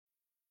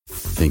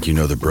Think you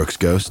know the Brooks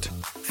Ghost?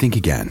 Think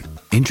again.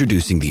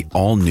 Introducing the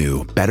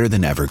all-new,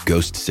 better-than-ever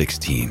Ghost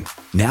 16.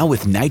 Now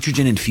with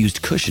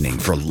nitrogen-infused cushioning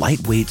for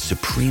lightweight,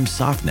 supreme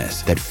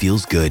softness that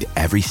feels good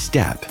every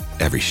step,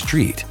 every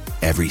street,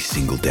 every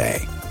single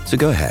day. So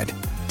go ahead,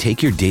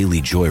 take your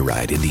daily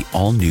joyride in the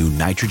all-new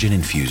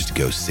nitrogen-infused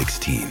Ghost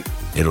 16.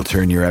 It'll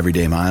turn your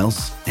everyday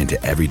miles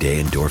into everyday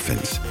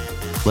endorphins.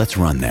 Let's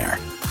run there.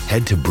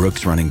 Head to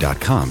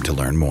brooksrunning.com to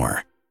learn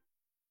more.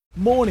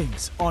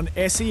 Mornings on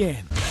SEN.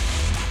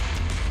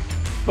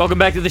 Welcome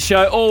back to the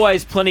show.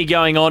 Always plenty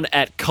going on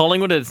at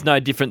Collingwood. It's no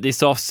different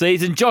this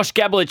off-season. Josh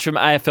Gabelich from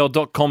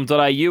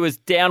afl.com.au is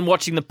down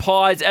watching the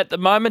Pies at the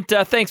moment.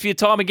 Thanks for your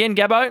time again,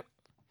 Gabbo.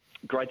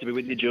 Great to be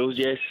with you, Jules.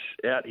 Yes,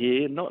 out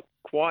here. Not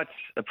quite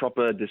a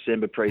proper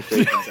December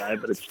pre-season day,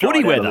 but it's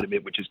footy weather a little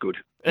bit, which is good.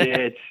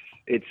 Yeah,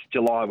 it's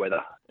July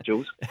weather,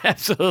 Jules.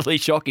 Absolutely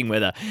shocking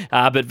weather,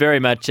 but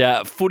very much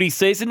footy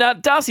season.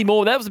 Darcy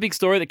Moore, that was a big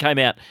story that came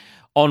out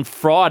on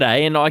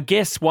Friday, and I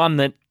guess one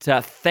that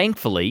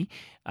thankfully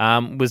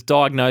was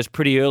diagnosed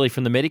pretty early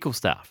from the medical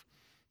staff.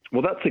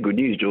 Well, that's the good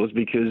news, Jules,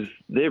 because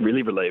they're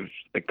really relieved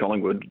at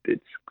Collingwood.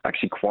 It's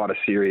actually quite a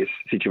serious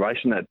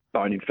situation, that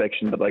bone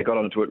infection, but they got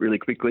onto it really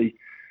quickly.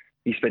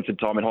 He spent some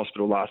time in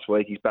hospital last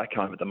week. He's back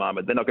home at the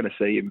moment. They're not going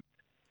to see him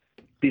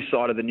this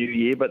side of the new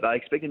year, but they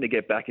expect him to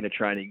get back into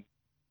training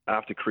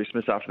after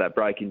Christmas, after that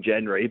break in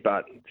January,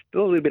 but it's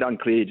still a little bit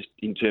unclear just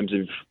in terms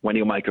of when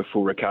he'll make a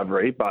full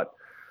recovery. But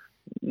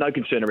no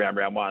concern around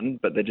round one,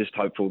 but they're just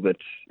hopeful that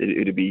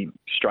it'll be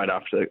straight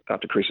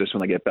after Christmas when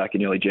they get back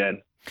in early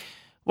Jan.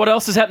 What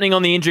else is happening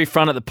on the injury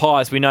front at the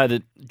Pies? We know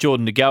that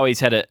Jordan De Goey's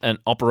had an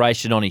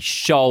operation on his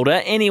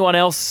shoulder. Anyone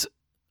else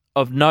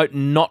of note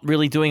not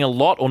really doing a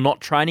lot or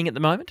not training at the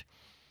moment?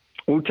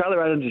 Well,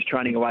 Taylor Adams is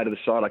training away to the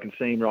side. I can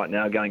see him right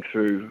now going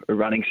through a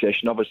running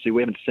session. Obviously,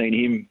 we haven't seen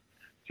him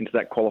since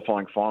that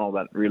qualifying final,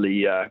 that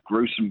really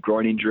gruesome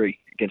groin injury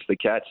against the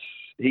Cats.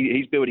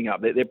 He's building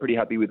up. They're pretty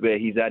happy with where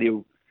he's at.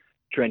 He'll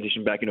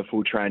transition back into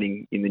full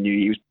training in the new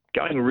year. He was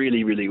going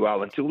really, really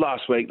well. Until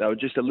last week, they were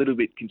just a little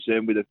bit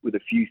concerned with a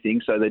few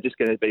things, so they're just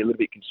going to be a little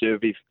bit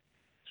conservative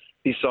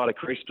this side of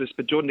Christmas.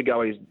 But Jordan De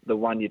Goey is the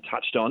one you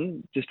touched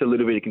on. Just a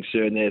little bit of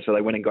concern there, so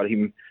they went and got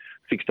him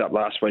fixed up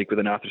last week with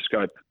an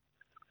arthroscope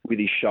with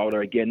his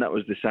shoulder. Again, that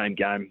was the same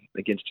game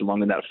against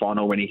Geelong in that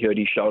final when he hurt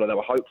his shoulder. They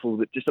were hopeful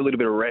that just a little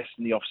bit of rest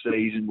in the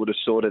off-season would have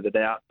sorted it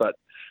out, but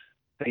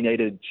he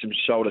needed some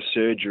shoulder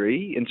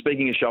surgery. And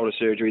speaking of shoulder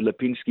surgery,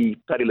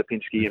 Paddy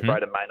Lipinski and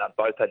Braden Maynard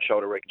both had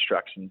shoulder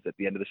reconstructions at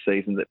the end of the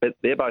season. But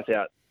they're both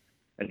out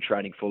and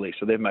training fully,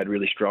 so they've made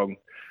really strong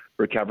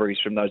recoveries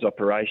from those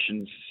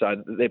operations.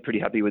 So they're pretty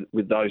happy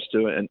with those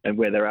two and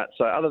where they're at.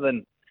 So other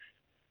than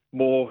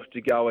Moore,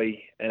 De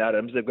Goey and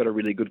Adams, they've got a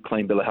really good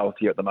clean bill of health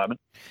here at the moment.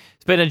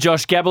 It's been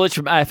Josh Gabelich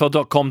from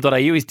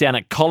afl.com.au. He's down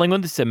at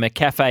Collingwood. It's a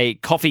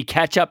McCafe coffee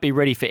catch-up. Be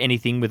ready for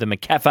anything with a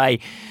McCafe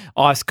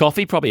iced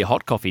coffee. Probably a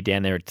hot coffee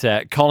down there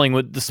at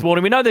Collingwood this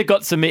morning. We know they've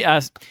got some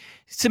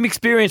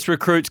experienced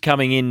recruits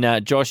coming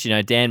in, Josh. You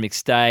know, Dan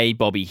McStay,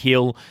 Bobby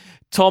Hill,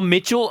 Tom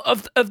Mitchell.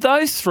 Of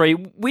those three,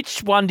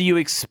 which one do you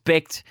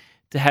expect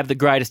to have the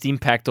greatest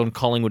impact on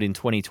Collingwood in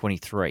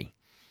 2023?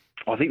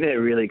 I think they're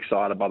really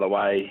excited by the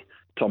way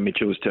Tom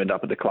Mitchell has turned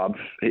up at the club.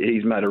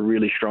 He's made a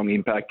really strong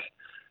impact.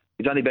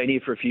 He's only been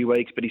here for a few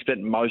weeks, but he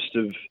spent most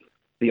of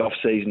the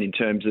off-season in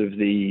terms of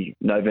the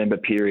November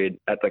period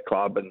at the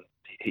club, and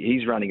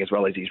he's running as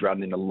well as he's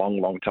run in a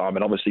long, long time.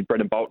 And obviously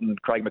Brendan Bolton,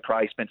 Craig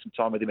McRae spent some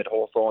time with him at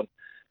Hawthorn.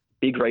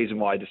 Big reason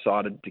why he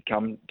decided to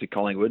come to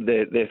Collingwood.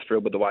 They're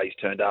thrilled with the way he's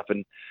turned up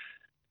and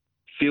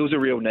feels a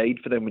real need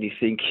for them when you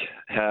think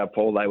how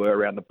poor they were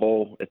around the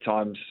ball at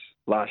times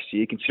last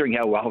year, considering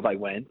how well they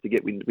went to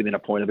get within a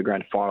point of the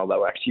grand final. They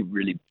were actually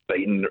really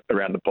beaten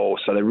around the ball,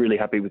 so they're really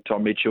happy with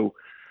Tom Mitchell.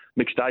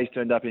 McStay's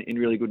turned up in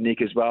really good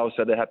nick as well,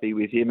 so they're happy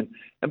with him.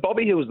 And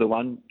Bobby Hill's the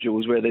one,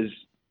 Jules, where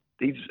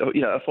he's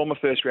a former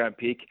first round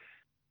pick,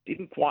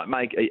 didn't quite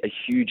make a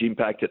huge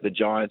impact at the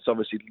Giants.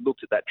 Obviously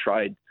looked at that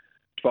trade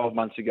 12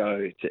 months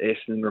ago to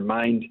Essendon,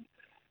 remained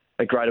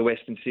at Greater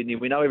Western Sydney.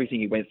 We know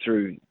everything he went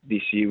through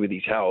this year with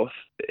his health.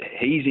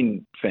 He's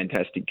in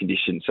fantastic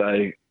condition,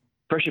 so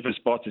pressure for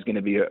spots is going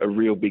to be a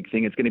real big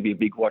thing. It's going to be a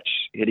big watch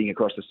heading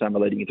across the summer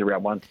leading into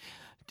round one.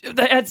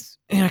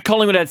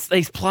 Collingwood had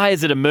these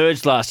players that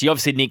emerged last year.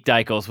 Obviously, Nick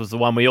Dacos was the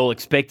one we all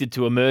expected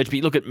to emerge. But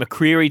you look at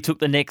McCreary took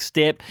the next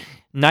step.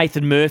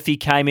 Nathan Murphy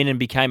came in and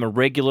became a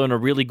regular and a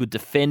really good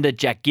defender.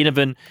 Jack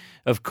Ginnivan,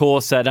 of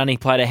course, had only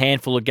played a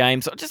handful of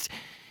games.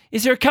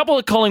 Is there a couple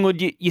at Collingwood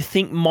you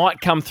think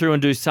might come through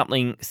and do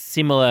something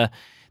similar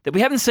that we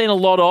haven't seen a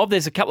lot of?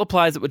 There's a couple of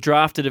players that were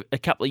drafted a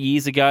couple of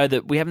years ago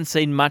that we haven't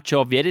seen much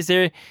of yet. Is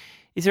there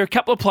a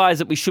couple of players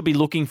that we should be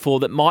looking for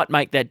that might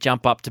make that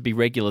jump up to be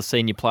regular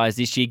senior players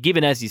this year,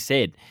 given, as you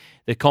said,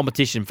 the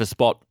competition for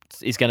spot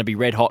is going to be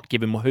red hot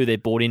given who they're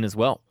brought in as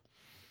well?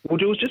 Well,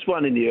 there was just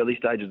one in the early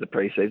stages of the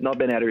pre-season. I've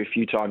been out here a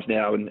few times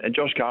now, and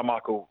Josh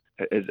Carmichael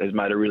has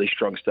made a really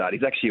strong start.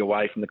 He's actually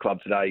away from the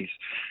club today.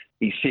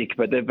 He's sick,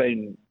 but they've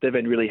been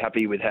really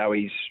happy with how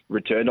he's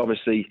returned.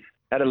 Obviously,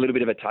 had a little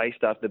bit of a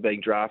taste after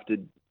being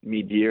drafted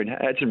mid-year and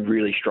had some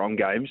really strong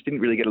games.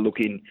 Didn't really get a look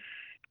in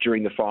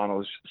during the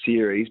finals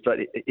series, but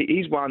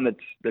he's one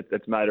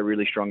that's made a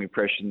really strong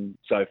impression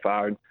so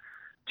far. And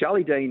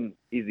Charlie Dean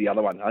is the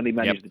other one. Only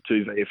managed the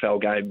 2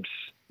 VFL games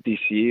this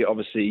year.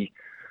 Obviously,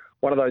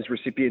 one of those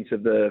recipients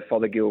of the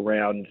Fothergill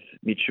Round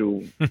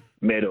Mitchell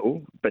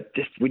medal, but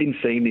just we didn't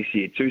see him this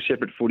year. 2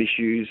 separate foot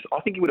issues.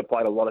 I think he would have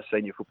played a lot of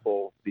senior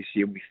football this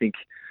year. We think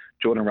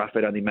Jordan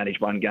Rufford only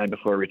managed 1 game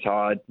before he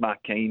retired.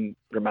 Mark Keane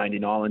remained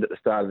in Ireland at the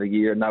start of the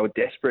year, and they were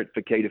desperate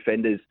for key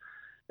defenders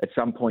at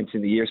some points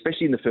in the year,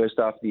 especially in the first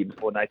half of the year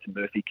before Nathan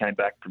Murphy came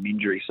back from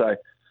injury. So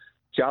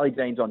Charlie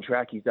Dean's on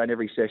track. He's done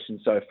every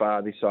session so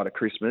far this side of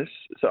Christmas.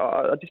 So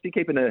I'll just be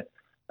keeping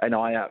an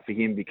eye out for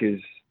him because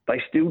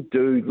they still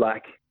do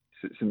lack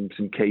some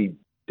key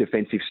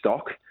defensive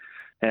stock.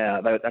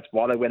 That's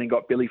why they went and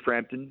got Billy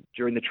Frampton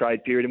during the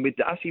trade period. And with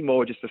Darcy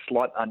Moore, just a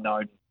slight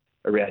unknown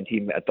around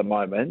him at the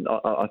moment,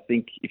 I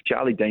think if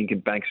Charlie Dean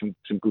can bank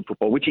some good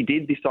football, which he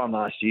did this time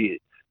last year,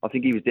 I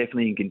think he was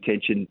definitely in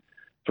contention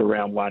for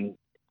round 1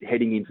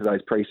 heading into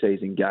those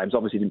pre-season games.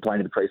 Obviously didn't play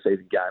in the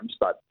pre-season games,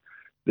 but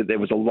there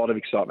was a lot of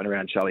excitement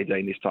around Charlie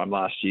Dean this time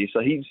last year.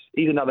 So he's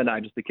another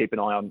name just to keep an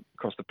eye on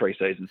across the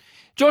pre-season.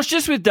 Josh,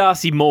 just with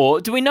Darcy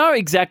Moore, do we know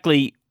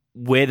exactly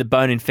where the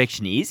bone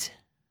infection is?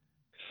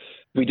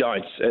 We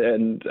don't,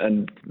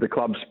 and the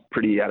club's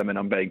pretty adamant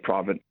on being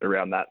private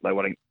around that. They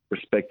want to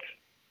respect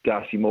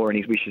Darcy Moore and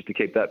his wishes to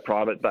keep that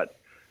private, but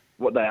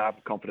what they are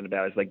confident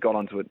about is they got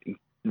onto it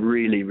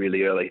really,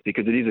 really early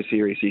because it is a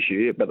serious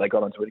issue, but they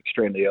got onto it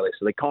extremely early.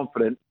 So they're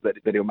confident that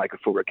he'll make a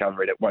full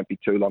recovery and it won't be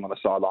too long on the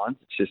sidelines.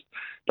 It's just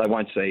they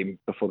won't see him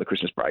before the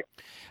Christmas break.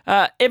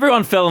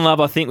 Everyone fell in love,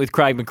 I think, with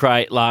Craig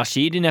McRae last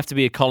year. You didn't have to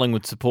be a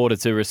Collingwood supporter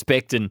to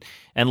respect and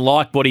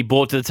like what he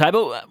brought to the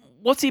table.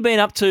 What's he been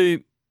up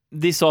to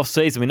this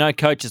off-season? We know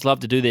coaches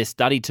love to do their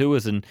study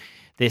tours and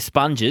their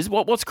sponges.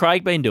 What's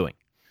Craig been doing?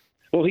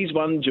 Well, he's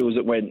one, Jules,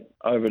 that went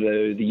over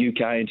to the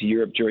UK and to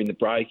Europe during the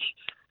break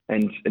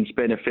and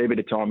spent a fair bit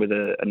of time with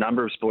a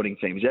number of sporting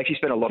teams. He actually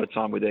spent a lot of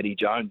time with Eddie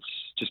Jones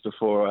just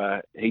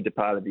before he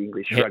departed the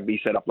English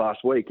rugby setup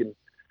last week.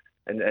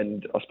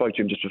 And I spoke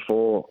to him just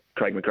before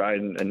Craig McRae,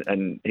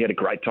 and he had a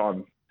great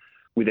time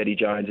with Eddie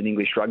Jones and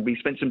English rugby.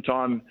 Spent some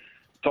time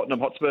Tottenham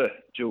Hotspur,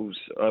 Jules,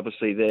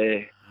 obviously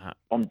they're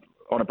on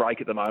a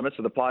break at the moment,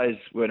 so the players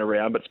weren't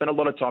around, but spent a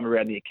lot of time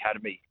around the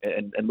academy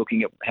and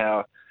looking at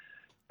how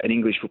an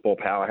English football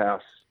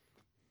powerhouse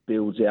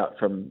builds out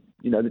from,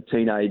 the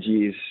teenage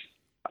years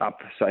up.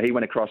 So he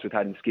went across with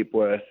Hayden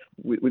Skipworth,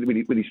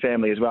 with his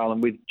family as well,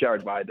 and with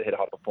Jared Wade, the head of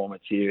high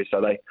performance here. So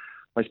they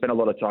spent a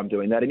lot of time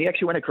doing that. And he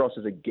actually went across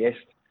as a guest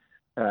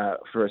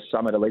for a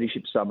summit, a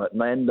leadership summit,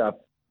 and they ended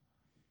up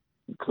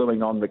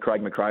cluing on that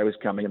Craig McRae was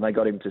coming, and they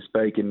got him to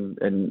speak,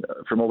 and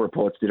from all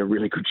reports did a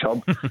really good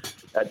job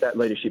at that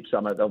leadership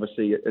summit.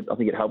 Obviously, I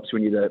think it helps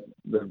when you're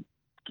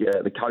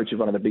the coach of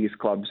one of the biggest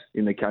clubs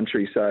in the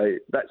country. So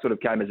that sort of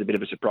came as a bit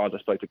of a surprise. I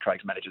spoke to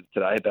Craig's manager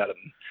today about it,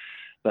 and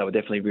they were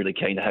definitely really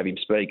keen to have him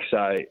speak.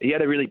 So he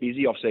had a really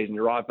busy off-season. He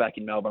arrived back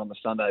in Melbourne on the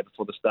Sunday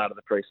before the start of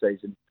the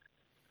pre-season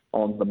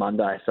on the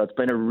Monday. So it's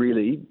been a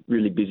really,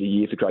 really busy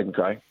year for Craig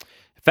McRae.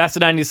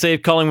 Fascinating to see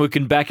if Collingwood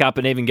can back up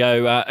and even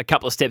go a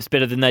couple of steps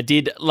better than they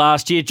did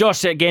last year.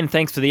 Josh, again,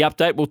 thanks for the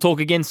update. We'll talk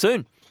again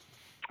soon.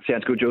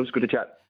 Sounds good, Jules. Good to chat.